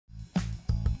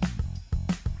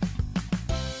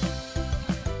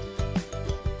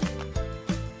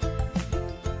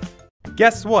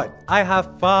Guess what? I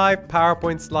have 5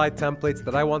 PowerPoint slide templates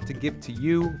that I want to give to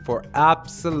you for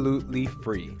absolutely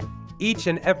free. Each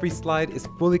and every slide is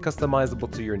fully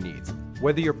customizable to your needs.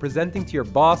 Whether you're presenting to your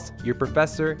boss, your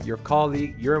professor, your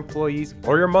colleague, your employees,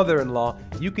 or your mother-in-law,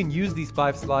 you can use these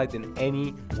 5 slides in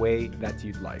any way that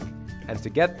you'd like. And to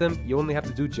get them, you only have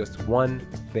to do just one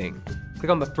thing. Click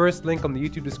on the first link on the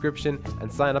YouTube description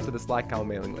and sign up to the SlideCow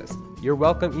mailing list. Your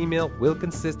welcome email will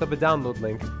consist of a download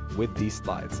link with these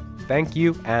slides. Thank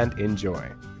you and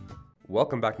enjoy.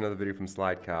 Welcome back to another video from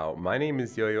SlideCow. My name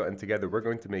is Yo-Yo and together we're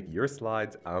going to make your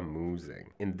slides amusing.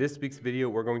 In this week's video,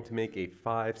 we're going to make a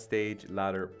 5-stage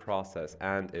ladder process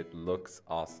and it looks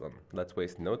awesome. Let's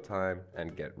waste no time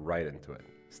and get right into it.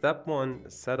 Step 1,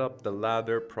 set up the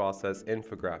ladder process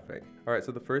infographic. All right,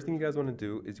 so the first thing you guys want to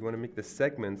do is you want to make the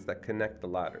segments that connect the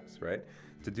ladders, right?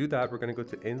 To do that, we're going to go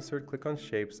to Insert, click on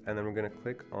Shapes, and then we're going to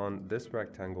click on this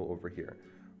rectangle over here.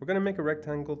 We're going to make a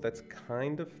rectangle that's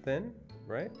kind of thin,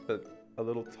 right? But a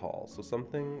little tall. So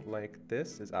something like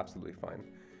this is absolutely fine.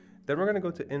 Then we're going to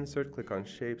go to Insert, click on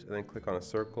Shapes, and then click on a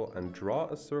circle and draw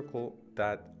a circle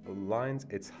that aligns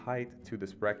its height to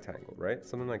this rectangle, right?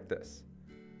 Something like this.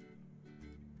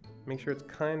 Make sure it's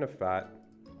kind of fat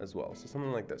as well. So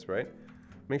something like this, right?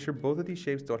 Make sure both of these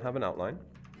shapes don't have an outline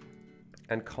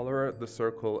and color the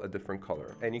circle a different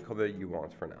color, any color you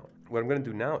want for now. What I'm going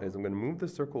to do now is I'm going to move the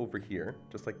circle over here,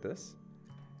 just like this.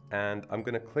 And I'm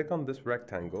going to click on this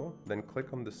rectangle, then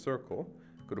click on the circle,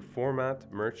 go to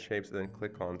Format, Merge Shapes, and then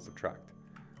click on Subtract.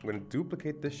 I'm going to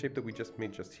duplicate this shape that we just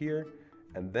made just here.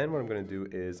 And then what I'm going to do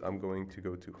is I'm going to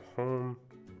go to Home,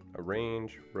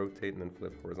 Arrange, Rotate, and then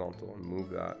Flip Horizontal and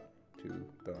move that to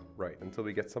the right until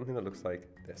we get something that looks like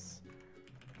this.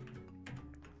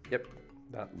 Yep,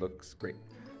 that looks great.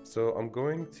 So I'm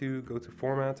going to go to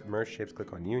Format, Merge Shapes,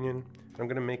 click on Union. I'm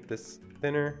going to make this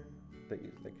thinner, like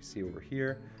you see over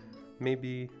here,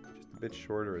 maybe just a bit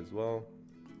shorter as well.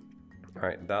 All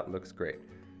right, that looks great.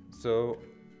 So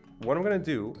what I'm going to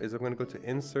do is I'm going to go to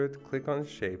Insert, click on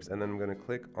Shapes, and then I'm going to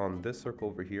click on this circle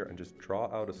over here and just draw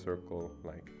out a circle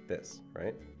like this,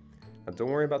 right? Now don't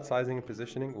worry about sizing and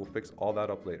positioning, we'll fix all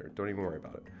that up later. Don't even worry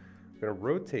about it. I'm going to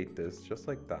rotate this just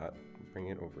like that, bring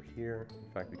it over here. In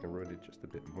fact, we can rotate just a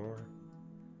bit more.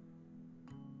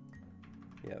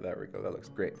 Yeah, there we go, that looks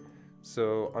great.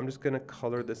 So I'm just going to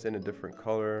color this in a different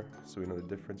color so we know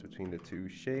the difference between the two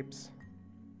shapes.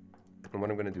 And what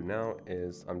I'm going to do now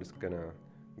is I'm just going to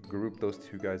group those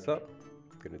two guys up.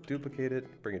 I'm going to duplicate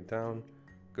it, bring it down,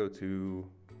 go to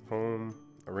Home,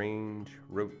 Arrange,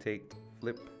 Rotate,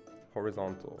 Flip,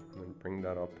 Horizontal, and then bring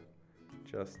that up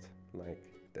just like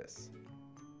this.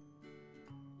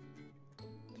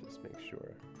 Just make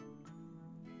sure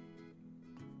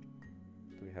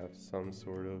we have some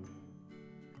sort of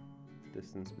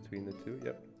distance between the two.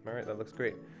 Yep, all right, that looks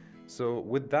great. So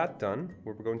with that done,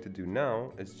 what we're going to do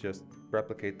now is just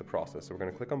replicate the process. So we're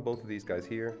going to click on both of these guys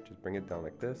here, just bring it down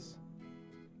like this.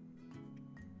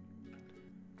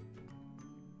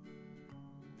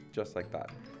 Just like that.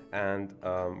 And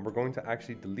we're going to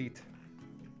actually delete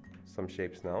some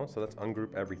shapes now. So let's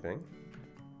ungroup everything,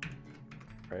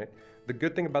 right? The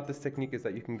good thing about this technique is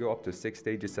that you can go up to 6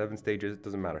 stages, 7 stages, it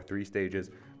doesn't matter, 3 stages.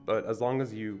 But as long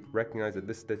as you recognize that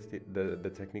this is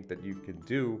the technique that you can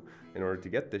do in order to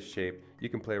get this shape, you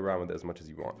can play around with it as much as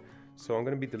you want. So I'm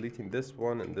going to be deleting this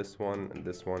one and this one and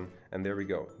this one. And there we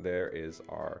go. There is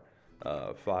our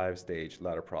 5-stage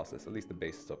ladder process, at least the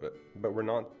basis of it. But we're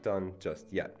not done just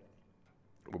yet.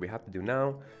 What we have to do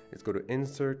now is go to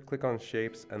Insert, click on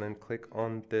Shapes, and then click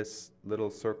on this little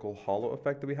circle hollow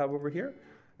effect that we have over here.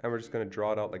 And we're just going to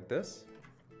draw it out like this.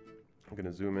 I'm going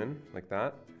to zoom in like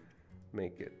that.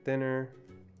 Make it thinner,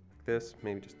 like this,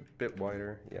 maybe just a bit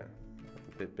wider. Yeah,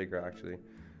 a bit bigger actually.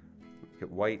 Make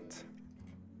it white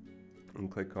and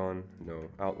click on No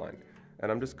Outline.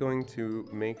 And I'm just going to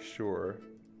make sure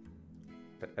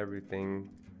that everything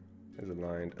is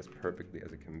aligned as perfectly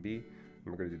as it can be.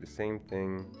 And we're going to do the same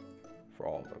thing for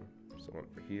all of them. So one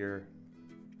over here,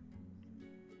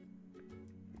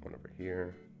 one over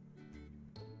here,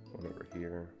 one over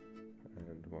here,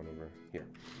 and one over here.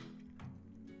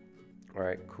 All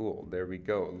right, cool, there we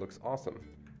go, it looks awesome.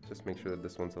 Just make sure that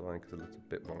this one's aligned because it looks a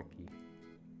bit wonky.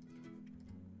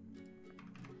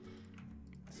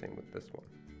 Same with this one.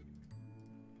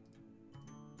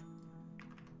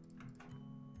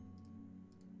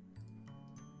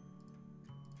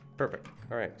 Perfect.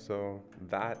 All right, so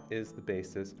that is the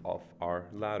basis of our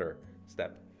ladder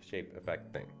step shape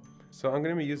effect thing. So I'm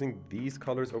going to be using these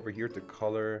colors over here to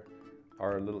color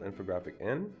our little infographic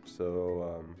in.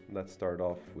 So let's start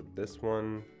off with this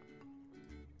one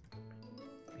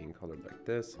being colored like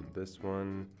this, and this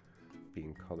one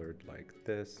being colored like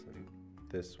this, and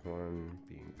this one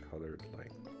being colored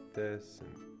like this, and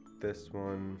this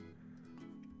one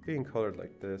being colored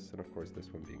like this, and of course this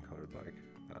one being colored like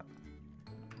that.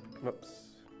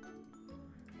 Whoops.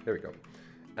 There we go.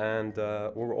 And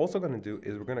what we're also going to do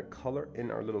is we're going to color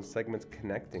in our little segments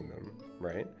connecting them,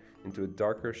 right, into a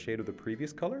darker shade of the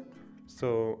previous color.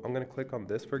 So I'm going to click on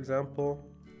this, for example.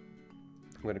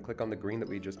 I'm going to click on the green that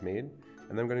we just made, and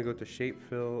then I'm going to go to Shape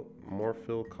Fill, More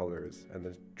Fill Colors, and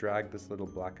then drag this little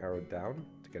black arrow down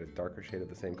to get a darker shade of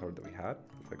the same color that we had.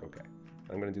 Click OK.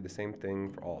 I'm going to do the same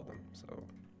thing for all of them. So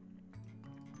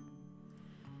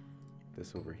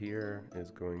this over here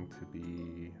is going to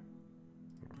be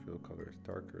More Fill Colors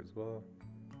darker as well.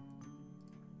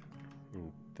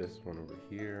 And this one over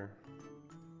here.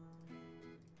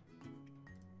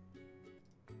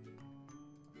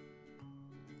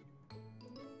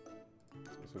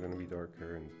 It's also going to be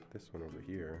darker, and this one over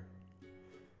here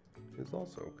is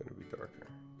also going to be darker.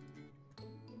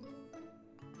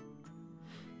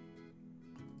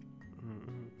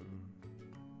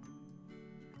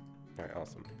 All right,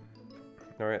 awesome.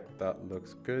 All right, that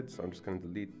looks good. So I'm just going to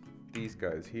delete these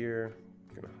guys here.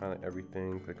 I'm going to highlight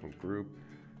everything, click on Group,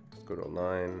 just go to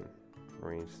Align,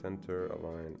 Arrange Center,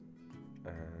 Align,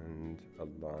 and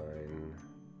Align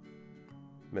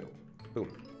Middle. Boom.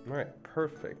 All right,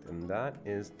 perfect. And that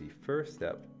is the first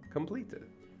step completed.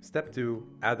 Step 2,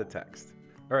 add the text.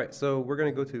 All right, so we're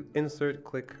going to go to Insert,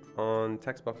 click on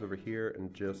text box over here,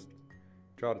 and just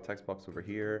draw the text box over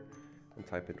here and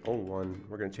type in 01.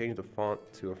 We're going to change the font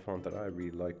to a font that I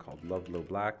really like called Love Glow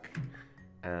Black.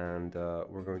 And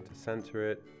we're going to center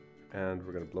it, and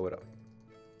we're going to blow it up.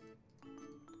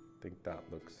 I think that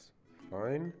looks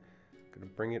fine. I'm going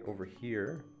to bring it over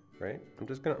here, right? I'm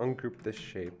just going to ungroup this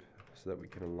shape so that we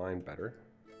can align better.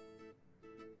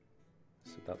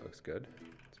 So that looks good.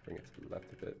 Let's bring it to the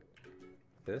left a bit.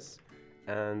 This.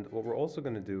 And what we're also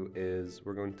going to do is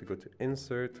we're going to go to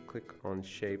Insert, click on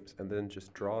Shapes, and then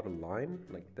just draw the line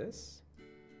like this.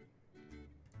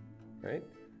 Right?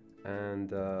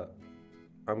 And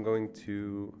I'm going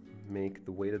to make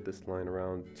the weight of this line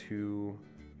around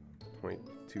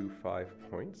 2.25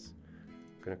 points.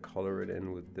 I'm going to color it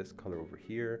in with this color over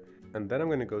here. And then I'm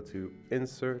going to go to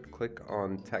Insert, click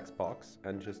on Text Box,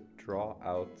 and just draw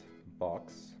out a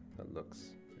box that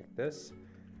looks like this.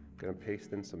 I'm going to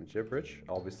paste in some gibberish.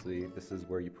 Obviously, this is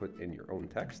where you put in your own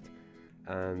text.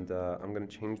 And I'm going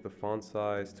to change the font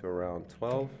size to around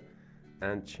 12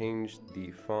 and change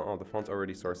the font. Oh, the font's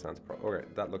already Source Sans Pro. All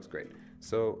right, that looks great.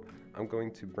 So I'm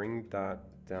going to bring that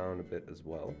down a bit as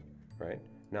well, right?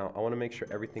 Now, I want to make sure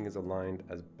everything is aligned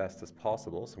as best as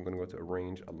possible. So I'm going to go to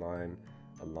Arrange, Align,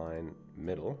 Align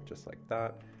Middle, just like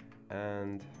that.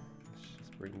 And let's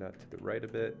just bring that to the right a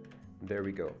bit. There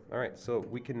we go. All right, so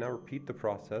we can now repeat the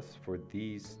process for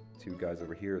these two guys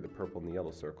over here, the purple and the yellow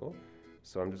circle.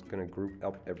 So I'm just going to group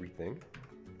up everything.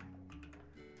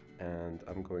 And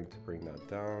I'm going to bring that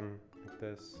down like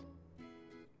this.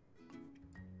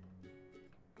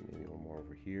 Maybe a little more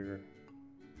over here.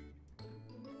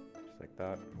 Just like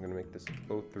that. I'm going to make this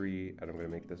 03, and I'm going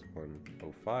to make this one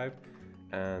 05.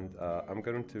 And I'm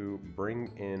going to bring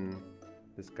in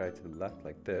this guy to the left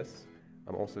like this.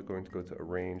 I'm also going to go to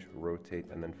Arrange, Rotate,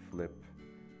 and then Flip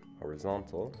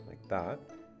Horizontal, like that,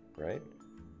 right?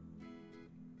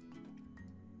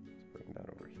 Let's bring that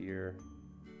over here,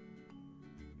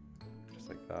 just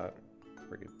like that.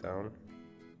 Bring it down.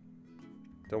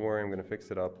 Don't worry, I'm going to fix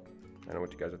it up. I know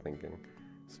what you guys are thinking.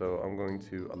 So I'm going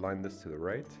to align this to the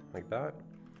right, like that.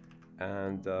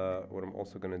 And what I'm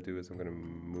also going to do is I'm going to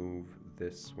move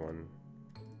this one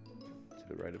to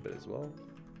the right a bit as well.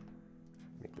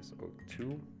 Make this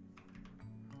 02.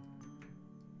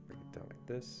 Bring it down like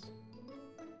this.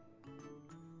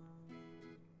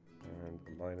 And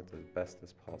align it as best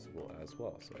as possible as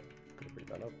well. So I'm going to bring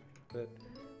that up a bit.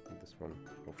 And this one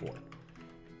 04.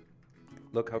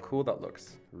 Look how cool that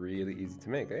looks. Really easy to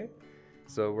make, eh?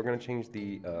 So we're going to change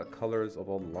the colors of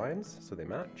all the lines so they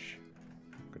match.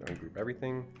 I'm going to ungroup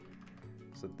everything.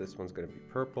 So this one's going to be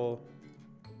purple.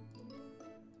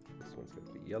 This one's going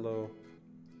to be yellow.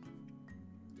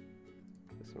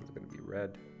 This one's going to be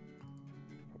red.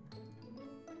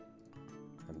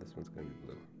 And this one's going to be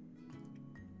blue.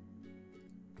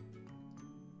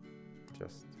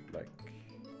 Just like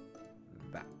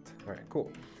that. All right,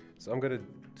 cool. So I'm going to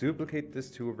duplicate this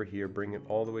two over here, bring it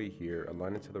all the way here,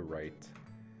 align it to the right.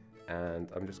 And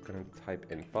I'm just going to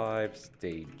type in 5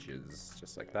 stages,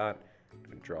 just like that. I'm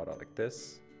going to draw it out like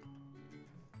this.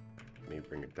 Maybe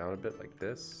bring it down a bit like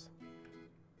this.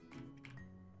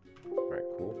 All right,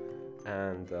 cool.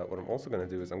 And what I'm also going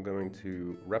to do is I'm going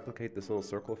to replicate this little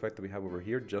circle effect that we have over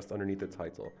here just underneath the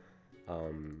title.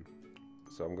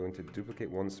 So I'm going to duplicate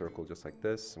one circle just like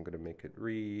this. I'm going to make it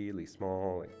really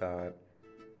small like that.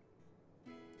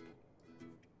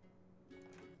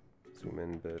 Zoom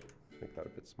in a bit, make that a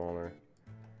bit smaller.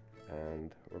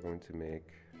 And we're going to make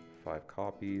 5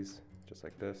 copies just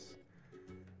like this.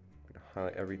 I'm going to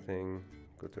highlight everything,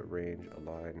 go to arrange,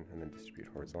 align, and then distribute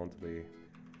horizontally.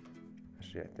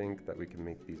 Actually, I think that we can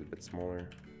make these a bit smaller.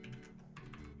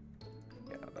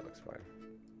 Yeah, that looks fine.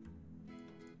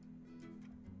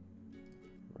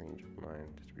 Arrange, align,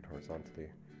 distribute horizontally.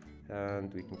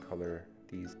 And we can color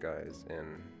these guys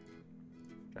in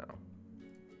now.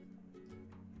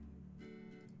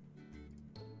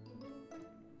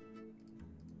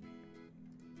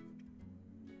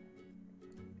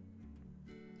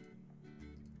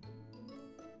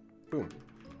 Boom.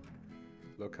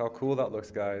 Look how cool that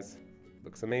looks, guys.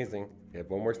 Looks amazing. We have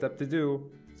one more step to do,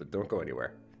 so don't go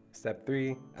anywhere. Step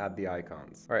 3, add the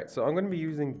icons. All right, so I'm going to be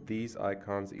using these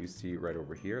icons that you see right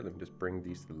over here. Let me just bring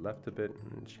these to the left a bit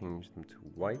and change them to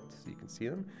white so you can see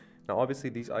them. Now, obviously,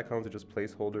 these icons are just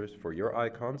placeholders for your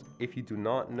icons. If you do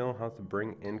not know how to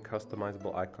bring in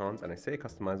customizable icons, and I say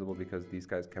customizable because these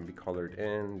guys can be colored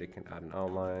in, they can add an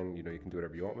outline, you know, you can do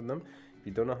whatever you want with them. If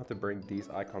you don't know how to bring these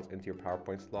icons into your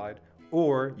PowerPoint slide,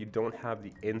 or you don't have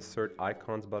the insert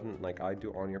icons button like I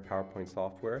do on your PowerPoint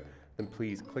software, then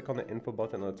please click on the info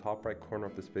button on the top right corner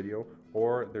of this video,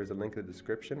 or there's a link in the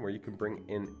description where you can bring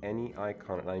in any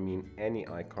icon, and I mean any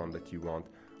icon that you want,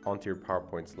 onto your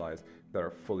PowerPoint slides that are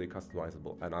fully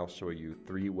customizable, and I'll show you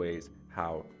 3 ways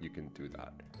how you can do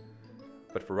that.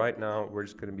 But for right now, we're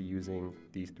just going to be using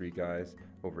these 3 guys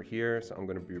over here. So I'm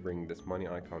going to be bringing this money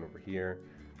icon over here,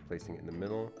 placing it in the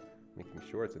middle, making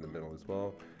sure it's in the middle as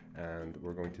well. And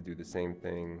we're going to do the same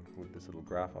thing with this little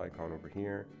graph icon over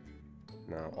here.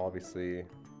 Now, obviously,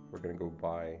 we're going to go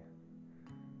by,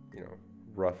 you know,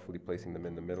 roughly placing them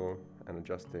in the middle and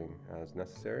adjusting as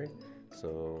necessary.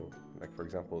 So, like for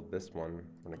example, this one,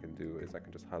 what I can do is I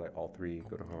can just highlight all 3,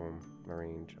 go to home,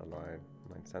 arrange, align,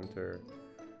 align center,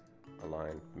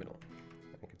 align middle.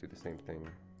 I could do the same thing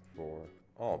for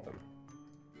all of them.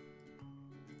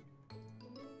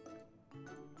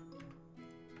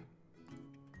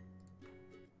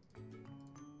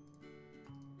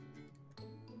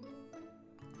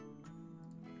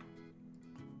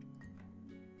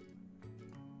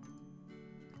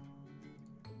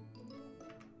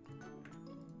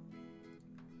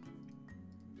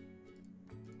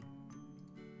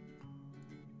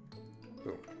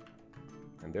 Boom.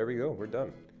 And there we go, we're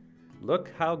done.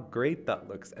 Look how great that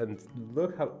looks, and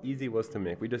look how easy it was to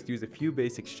make. We just used a few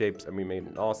basic shapes and we made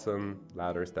an awesome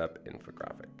ladder step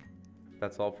infographic.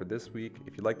 That's all for this week.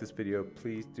 If you like this video,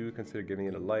 please do consider giving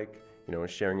it a like, you know, and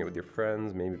sharing it with your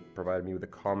friends, maybe provide me with a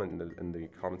comment in the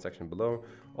comment section below.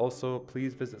 Also,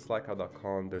 please visit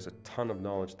slidecow.com. There's a ton of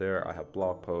knowledge there. I have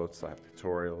blog posts, I have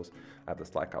tutorials, I have the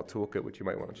SlideCow toolkit, which you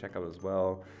might want to check out as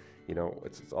well. You know,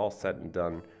 it's all said and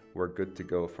done. We're good to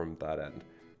go from that end.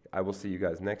 I will see you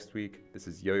guys next week. This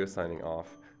is Yo-Yo signing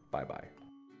off. Bye-bye.